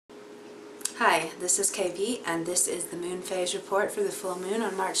Hi, this is KV, and this is the moon phase report for the full moon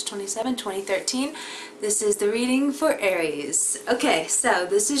on March 27, 2013. This is the reading for Aries. Okay, so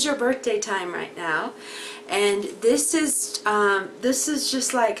this is your birthday time right now, and this is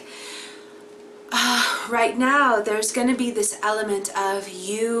just like right now there's going to be this element of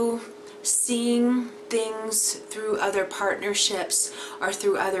you seeing things through other partnerships or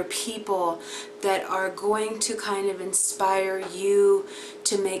through other people that are going to kind of inspire you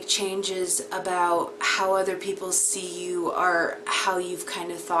to make changes about how other people see you or how you've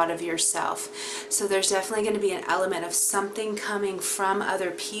kind of thought of yourself. So there's definitely going to be an element of something coming from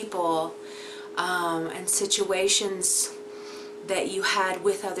other people and situations that you had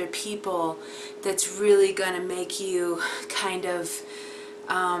with other people that's really going to make you kind of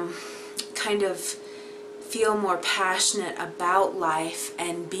feel more passionate about life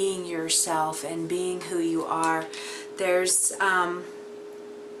and being yourself and being who you are. There's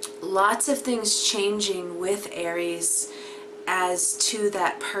lots of things changing with Aries as to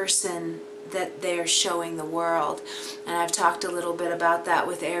that person that they're showing the world. And I've talked a little bit about that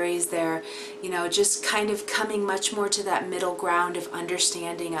with Aries there, you know, just kind of coming much more to that middle ground of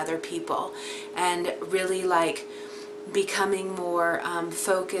understanding other people and really like becoming more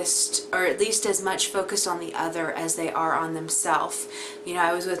focused, or at least as much focused on the other as they are on themselves. You know,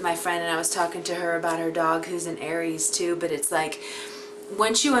 I was with my friend and I was talking to her about her dog who's an Aries too, but it's like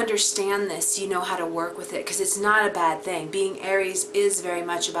once you understand this, you know how to work with it, because it's not a bad thing. Being Aries is very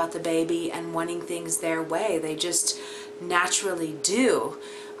much about the baby and wanting things their way. They just naturally do.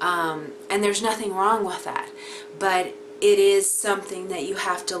 And there's nothing wrong with that. But it is something that you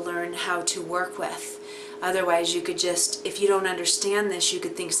have to learn how to work with. Otherwise, you could just, if you don't understand this, you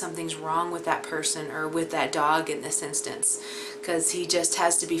could think something's wrong with that person or with that dog in this instance. Because he just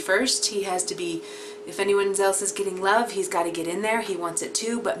has to be first. He has to be, if anyone else is getting love, he's got to get in there. He wants it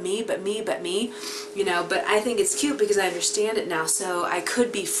too, but me, but me, but me. You know, but I think it's cute because I understand it now. So I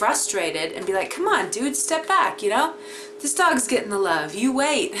could be frustrated and be like, come on, dude, step back, you know? This dog's getting the love. You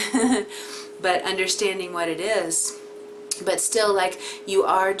wait. But understanding what it is. But still, like, you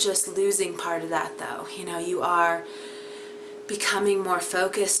are just losing part of that, though. You know, you are becoming more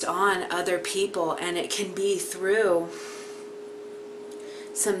focused on other people, and it can be through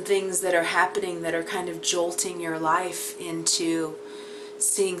some things that are happening that are kind of jolting your life into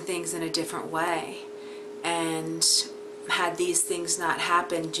seeing things in a different way. And had these things not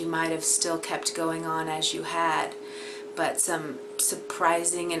happened, you might have still kept going on as you had. But some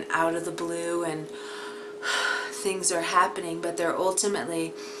surprising and out of the blue and things are happening, but they're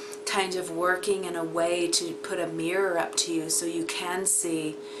ultimately kind of working in a way to put a mirror up to you so you can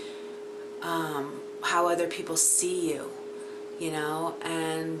see how other people see you, you know,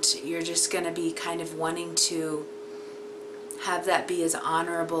 and you're just going to be kind of wanting to have that be as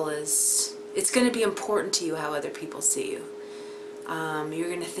honorable as, it's going to be important to you how other people see you. You're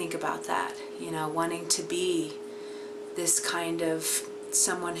going to think about that, you know, wanting to be this kind of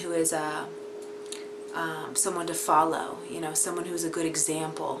someone who is a someone to follow, you know, someone who's a good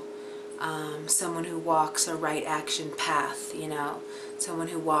example, someone who walks a right action path, you know, someone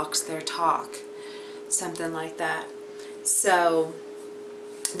who walks their talk, something like that. So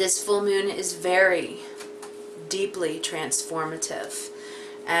this full moon is very deeply transformative,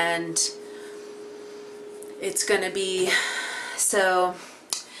 and it's going to be, so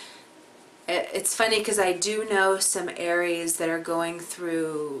it's funny because I do know some Aries that are going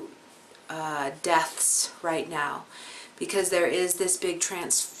through deaths right now, because there is this big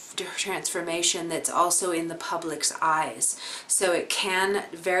transformation that's also in the public's eyes. So it can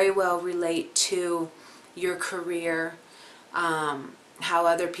very well relate to your career, how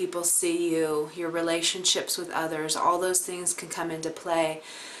other people see you, your relationships with others. All those things can come into play,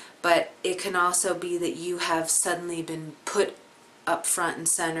 but it can also be that you have suddenly been put up front and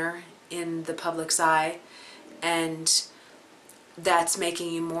center in the public's eye, and that's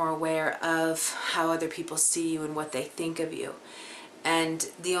making you more aware of how other people see you and what they think of you. And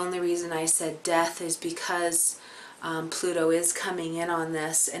the only reason I said death is because Pluto is coming in on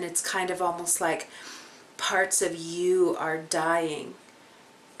this, and it's kind of almost like parts of you are dying.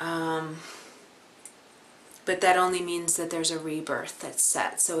 But that only means that there's a rebirth that's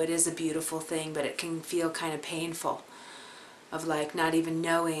set. So it is a beautiful thing, but it can feel kind of painful, of like not even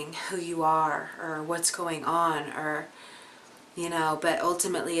knowing who you are or what's going on, or you know, but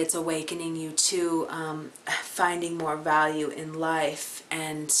ultimately it's awakening you to finding more value in life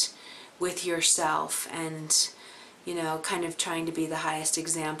and with yourself, and you know, kind of trying to be the highest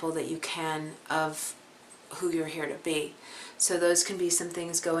example that you can of who you're here to be. So those can be some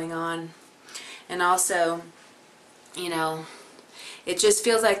things going on. And also, you know, it just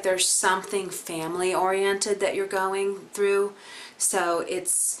feels like there's something family oriented that you're going through. So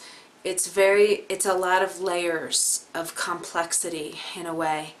it's a lot of layers of complexity in a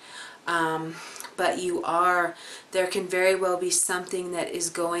way. But there can very well be something that is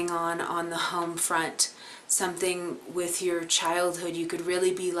going on the home front, something with your childhood. You could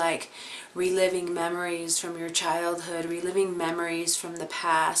really be like reliving memories from your childhood, reliving memories from the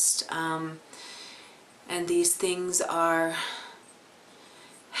past, and these things are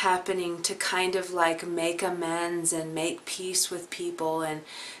happening to kind of like make amends and make peace with people and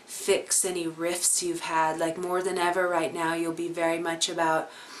fix any rifts you've had. Like more than ever right now, you'll be very much about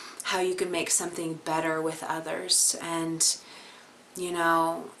how you can make something better with others. And you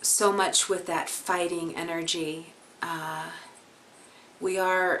know, so much with that fighting energy, we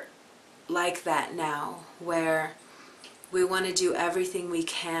are like that now, where we want to do everything we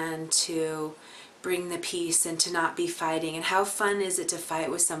can to bring the peace and to not be fighting. And how fun is it to fight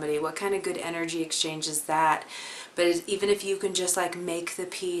with somebody? What kind of good energy exchange is that? But even if you can just like make the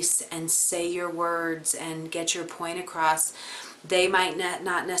peace and say your words and get your point across, they might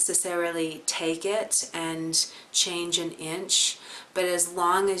not necessarily take it and change an inch. But as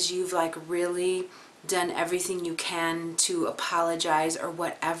long as you've like really done everything you can to apologize or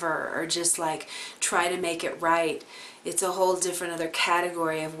whatever, or just like try to make it right, it's a whole different other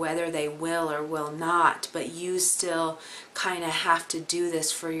category of whether they will or will not. But you still kind of have to do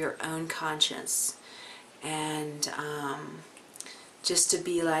this for your own conscience. And just to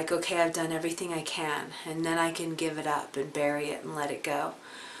be like, okay, I've done everything I can, and then I can give it up and bury it and let it go.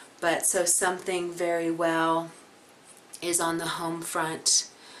 But so something very well is on the home front,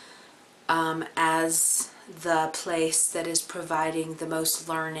 as the place that is providing the most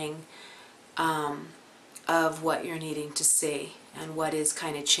learning of what you're needing to see and what is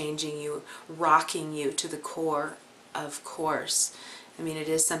kind of changing you, rocking you to the core, of course. I mean, it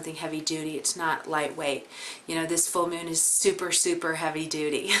is something heavy duty. It's not lightweight. You know, this full moon is super, super heavy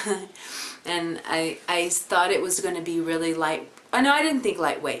duty. And I thought it was going to be really light. No, I didn't think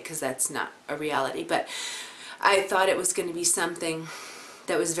lightweight, because that's not a reality. But I thought it was going to be something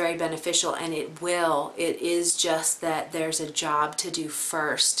that was very beneficial, and it will. It is just that there's a job to do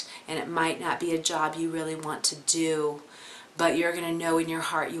first, and it might not be a job you really want to do, but you're going to know in your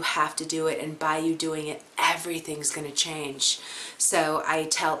heart you have to do it, and by you doing it, everything's going to change. So I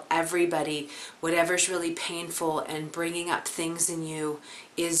tell everybody, whatever's really painful and bringing up things in you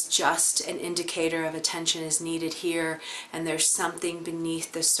is just an indicator of attention is needed here, and there's something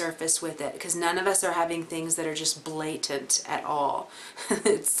beneath the surface with it, because none of us are having things that are just blatant at all.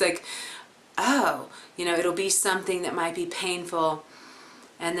 It's like, oh, you know, it'll be something that might be painful,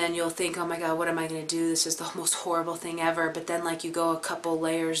 and then you'll think, oh my God, what am I going to do? This is the most horrible thing ever. But then like you go a couple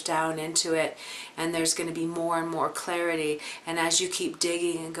layers down into it, and there's going to be more and more clarity. And as you keep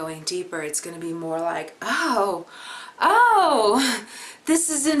digging and going deeper, it's going to be more like, oh, this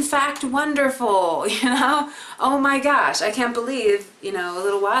is in fact wonderful, you know? Oh my gosh, I can't believe, you know, a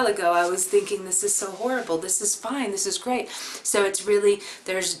little while ago I was thinking this is so horrible, this is fine, this is great. So it's really,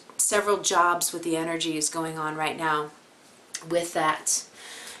 there's several jobs with the energies going on right now with that.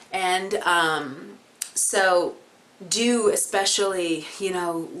 And so do especially, you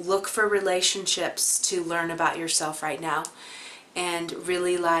know, look for relationships to learn about yourself right now, and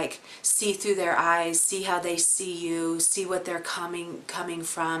really like see through their eyes, see how they see you, see what they're coming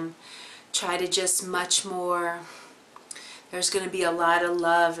from. Try to just much more, there's going to be a lot of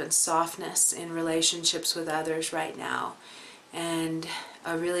love and softness in relationships with others right now, and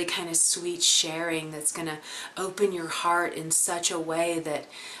a really kind of sweet sharing that's going to open your heart in such a way that,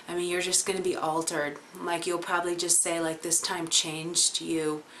 I mean, you're just going to be altered. Like you'll probably just say like, this time changed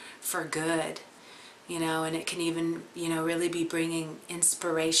you for good, you know, and it can even, you know, really be bringing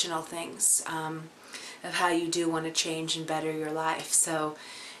inspirational things of how you do want to change and better your life. So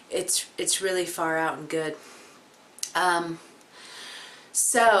it's really far out and good.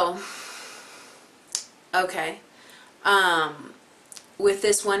 So, okay. With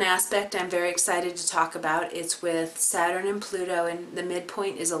this one aspect I'm very excited to talk about. It's with Saturn and Pluto, and the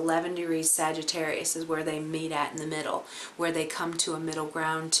midpoint is 11 degrees Sagittarius is where they meet at in the middle, where they come to a middle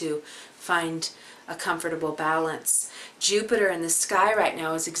ground to find a comfortable balance. Jupiter in the sky right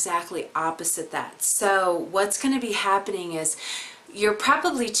now is exactly opposite that. So what's going to be happening is you're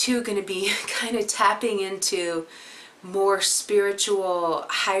probably too going to be kind of tapping into more spiritual,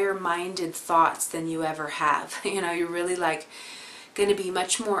 higher-minded thoughts than you ever have. You know, you're really like going to be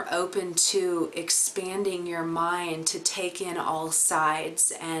much more open to expanding your mind to take in all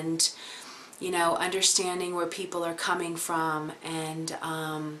sides, and, you know, understanding where people are coming from, and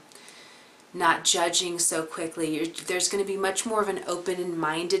not judging so quickly. There's going to be much more of an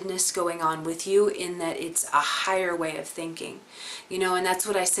open-mindedness going on with you, in that it's a higher way of thinking. You know, and that's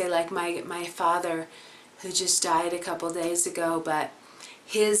what I say, like my father, who just died a couple days ago, but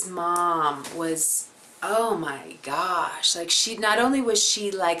his mom was, oh my gosh, like she, not only was she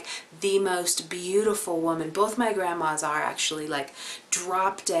like the most beautiful woman, both my grandmas are actually like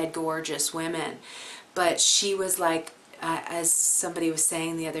drop dead gorgeous women, but she was like, as somebody was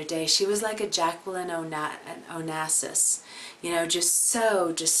saying the other day, she was like a Jacqueline Onassis, you know, just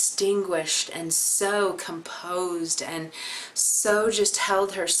so distinguished and so composed and so just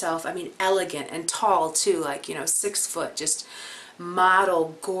held herself, I mean, elegant and tall too, like, you know, 6 foot, just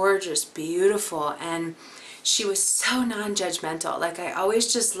model, gorgeous, beautiful. And she was so non-judgmental. Like, I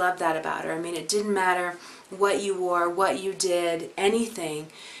always just loved that about her. I mean, it didn't matter what you wore, what you did, anything.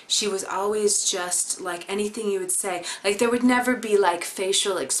 She was always just like, anything you would say, like there would never be like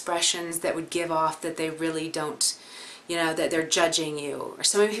facial expressions that would give off that they really don't, you know, that they're judging you. Or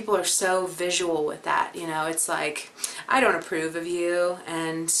so many people are so visual with that, you know, it's like, I don't approve of you,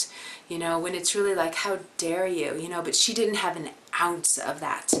 and you know, when it's really like, how dare you, you know. But she didn't have an ounce of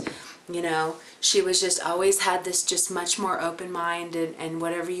that, you know. She was just always had this just much more open mind, and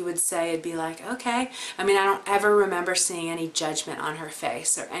whatever you would say, it'd be like, okay. I mean, I don't ever remember seeing any judgment on her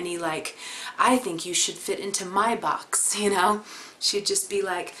face, or any like, I think you should fit into my box, you know. She'd just be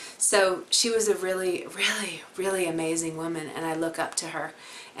like, so she was a really, really, really amazing woman, and I look up to her.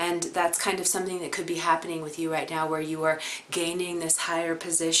 And that's kind of something that could be happening with you right now, where you are gaining this higher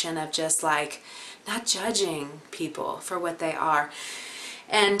position of just like not judging people for what they are.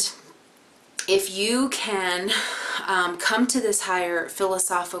 And if you can come to this higher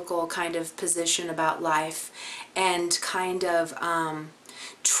philosophical kind of position about life, and kind of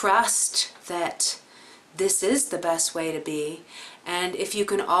trust that this is the best way to be, and if you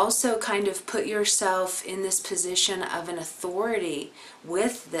can also kind of put yourself in this position of an authority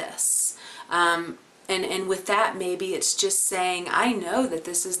with this, and with that, maybe it's just saying, I know that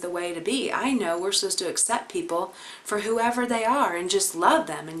this is the way to be. I know we're supposed to accept people for whoever they are and just love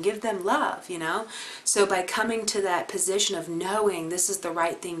them and give them love, you know. So by coming to that position of knowing this is the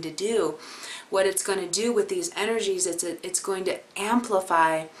right thing to do, what it's going to do with these energies, it's going to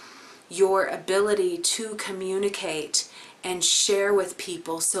amplify your ability to communicate and share with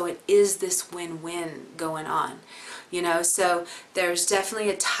people, so it is this win-win going on, you know. So there's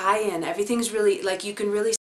definitely a tie-in. Everything's really, like, you can really